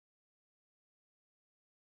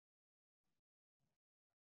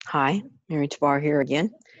Hi, Mary Tabar here again.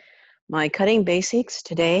 My cutting basics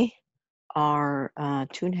today are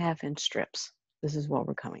 2.5 inch strips. This is what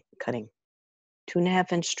we're cutting.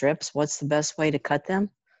 2.5 inch strips. What's the best way to cut them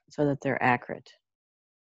so that they're accurate?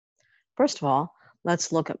 First of all,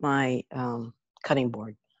 let's look at my cutting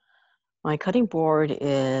board. My cutting board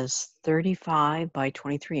is 35 by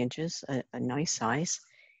 23 inches, a nice size,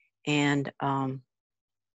 and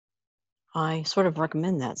I sort of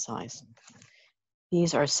recommend that size.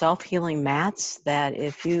 These are self-healing mats that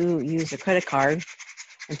if you use a credit card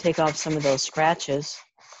and take off some of those scratches,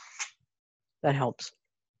 that helps.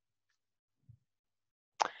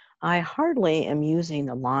 I hardly am using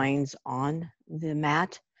the lines on the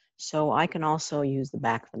mat, so I can also use the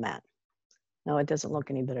back of the mat. No, it doesn't look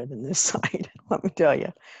any better than this side, let me tell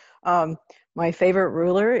you. My favorite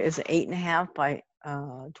ruler is an 8.5 by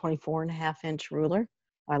 24.5 inch ruler.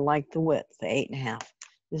 I like the width, the 8.5.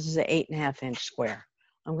 This is an 8.5 inch square.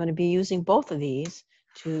 I'm going to be using both of these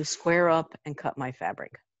to square up and cut my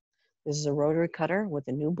fabric. This is a rotary cutter with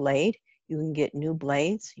a new blade. You can get new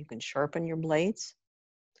blades. You can sharpen your blades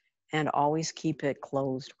and always keep it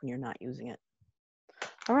closed when you're not using it.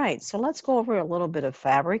 All right, so let's go over a little bit of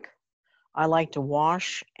fabric. I like to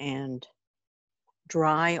wash and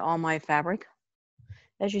dry all my fabric.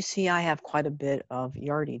 As you see, I have quite a bit of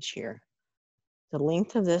yardage here. The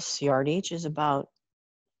length of this yardage is about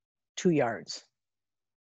 2 yards,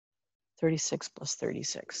 36 plus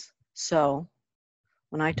 36. So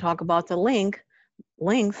when I talk about the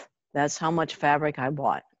length, that's how much fabric I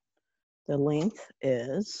bought. The length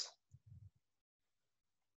is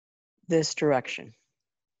this direction.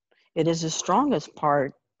 It is the strongest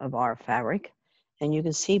part of our fabric, and you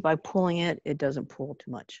can see by pulling it, it doesn't pull too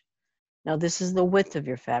much. Now this is the width of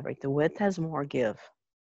your fabric. The width has more give,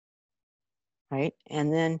 right?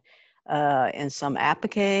 And then in some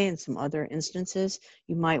applique and some other instances,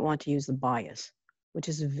 you might want to use the bias, which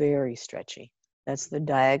is very stretchy. That's the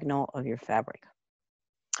diagonal of your fabric.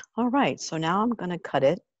 All right, so now I'm gonna cut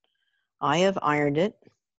it. I have ironed it,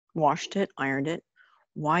 washed it, ironed it.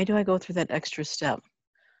 Why do I go through that extra step?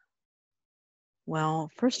 Well,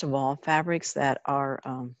 first of all, fabrics that are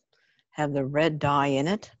have the red dye in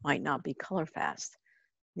it might not be color fast.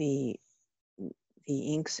 The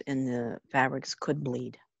inks in the fabrics could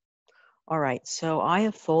bleed. All right, so I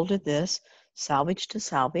have folded this salvage to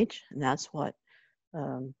salvage, and that's what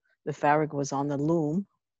the fabric was on the loom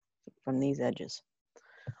from these edges.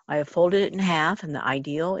 I have folded it in half, and the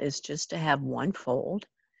ideal is just to have one fold.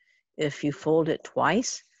 If you fold it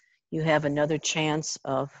twice, you have another chance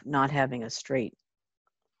of not having a straight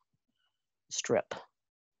strip.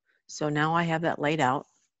 So now I have that laid out.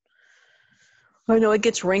 I know it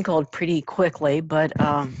gets wrinkled pretty quickly, but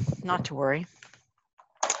not to worry.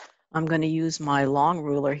 I'm going to use my long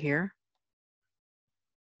ruler here.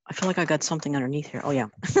 I feel like I got something underneath here. Oh yeah,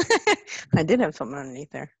 I did have something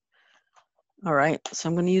underneath there. All right, so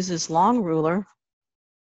I'm going to use this long ruler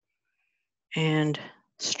and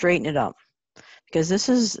straighten it up, because this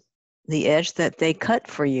is the edge that they cut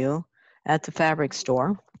for you at the fabric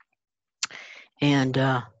store. And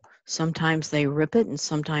sometimes they rip it and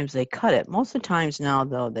sometimes they cut it. Most of the times now,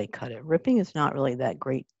 though, they cut it. Ripping is not really that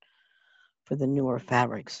great for the newer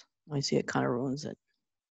fabrics. I see it kind of ruins it.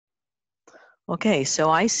 Okay, so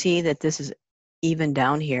I see that this is even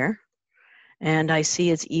down here, and I see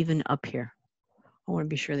it's even up here. I want to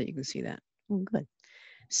be sure that you can see that. Oh, good.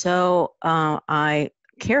 So I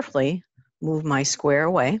carefully move my square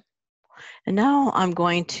away, and now I'm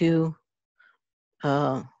going to,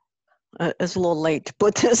 it's a little late to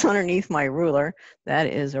put this underneath my ruler. That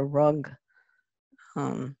is a rug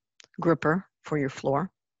gripper for your floor.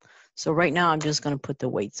 So right now I'm just going to put the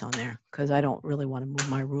weights on there because I don't really want to move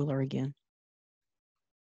my ruler again.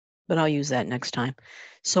 But I'll use that next time.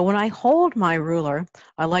 So when I hold my ruler,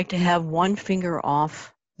 I like to have one finger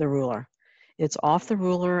off the ruler. It's off the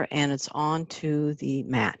ruler and it's onto the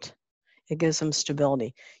mat. It gives some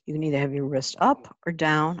stability. You can either have your wrist up or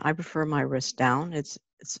down. I prefer my wrist down. It's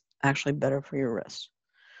actually better for your wrist.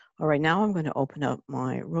 All right, now I'm going to open up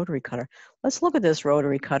my rotary cutter. Let's look at this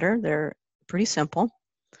rotary cutter. They're pretty simple.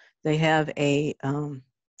 They have a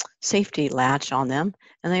safety latch on them,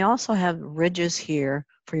 and they also have ridges here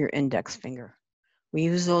for your index finger. We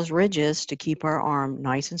use those ridges to keep our arm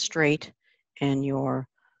nice and straight and your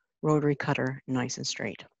rotary cutter nice and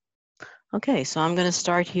straight. Okay, so I'm going to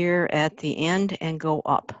start here at the end and go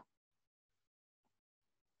up.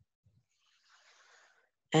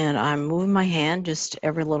 And I'm moving my hand just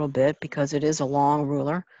every little bit because it is a long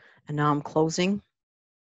ruler. And now I'm closing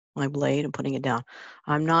my blade and putting it down.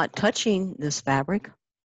 I'm not touching this fabric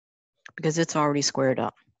because it's already squared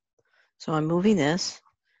up. So I'm moving this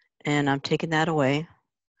And I'm taking that away.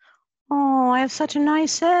 Oh, I have such a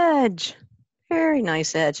nice edge. Very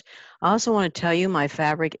nice edge. I also want to tell you my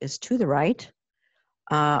fabric is to the right.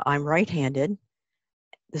 I'm right-handed.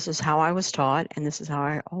 This is how I was taught, and this is how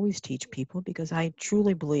I always teach people because I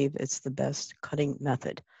truly believe it's the best cutting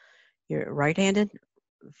method. You're right-handed,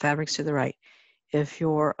 fabric's to the right. If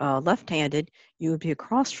you're left-handed, you would be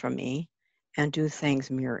across from me and do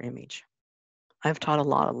things mirror image. I've taught a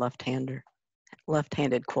lot of left-handed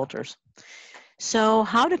quilters. So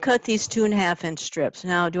how to cut these 2.5 inch strips.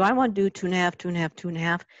 Now, do I want to do 2.5, 2.5,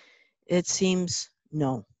 2.5? It seems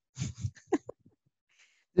no.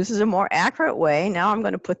 This is a more accurate way. Now I'm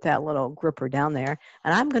going to put that little gripper down there,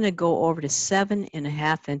 and I'm going to go over to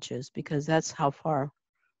 7.5 inches because that's how far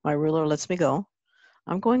my ruler lets me go.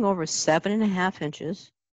 I'm going over 7.5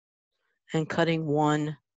 inches and cutting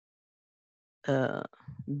one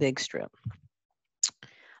big strip.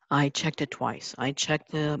 I checked it twice. I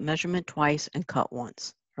checked the measurement twice and cut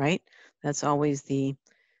once, right? That's always the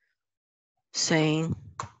saying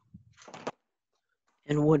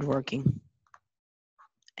in woodworking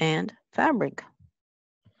and fabric.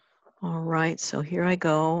 All right, so here I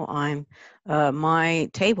go. My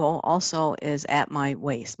table also is at my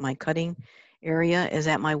waist. My cutting area is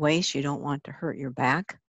at my waist. You don't want to hurt your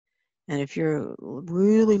back. And if you're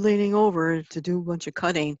really leaning over to do a bunch of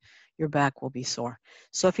cutting, your back will be sore.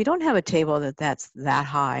 So if you don't have a table that's that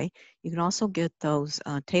high, you can also get those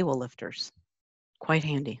table lifters. Quite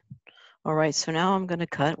handy. All right, so now I'm going to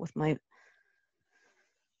cut with my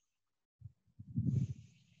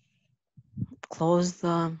close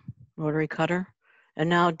the rotary cutter. And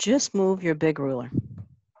now just move your big ruler.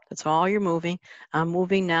 That's all you're moving. I'm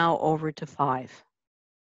moving now over to 5.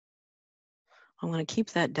 I'm going to keep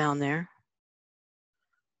that down there.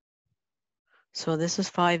 So this is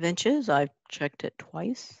 5 inches. I've checked it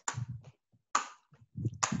twice.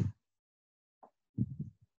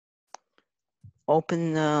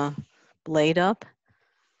 Open the blade up.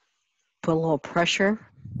 Put a little pressure.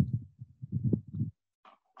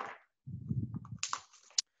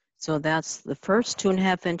 So that's the first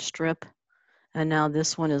 2.5 inch strip. And now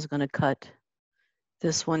this one is going to cut.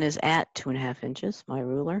 This one is at 2.5 inches, my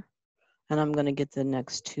ruler. And I'm going to get the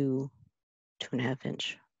next 2.5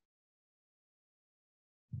 inch.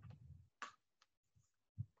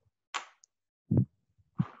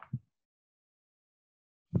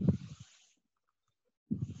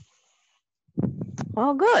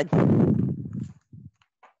 Oh, good.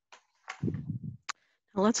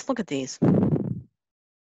 Now let's look at these.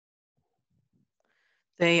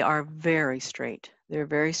 They are very straight. They're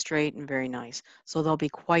very straight and very nice. So they'll be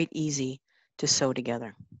quite easy to sew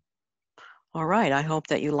together. All right, I hope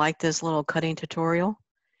that you like this little cutting tutorial,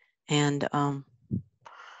 and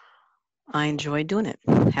I enjoyed doing it.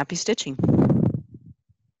 Happy stitching.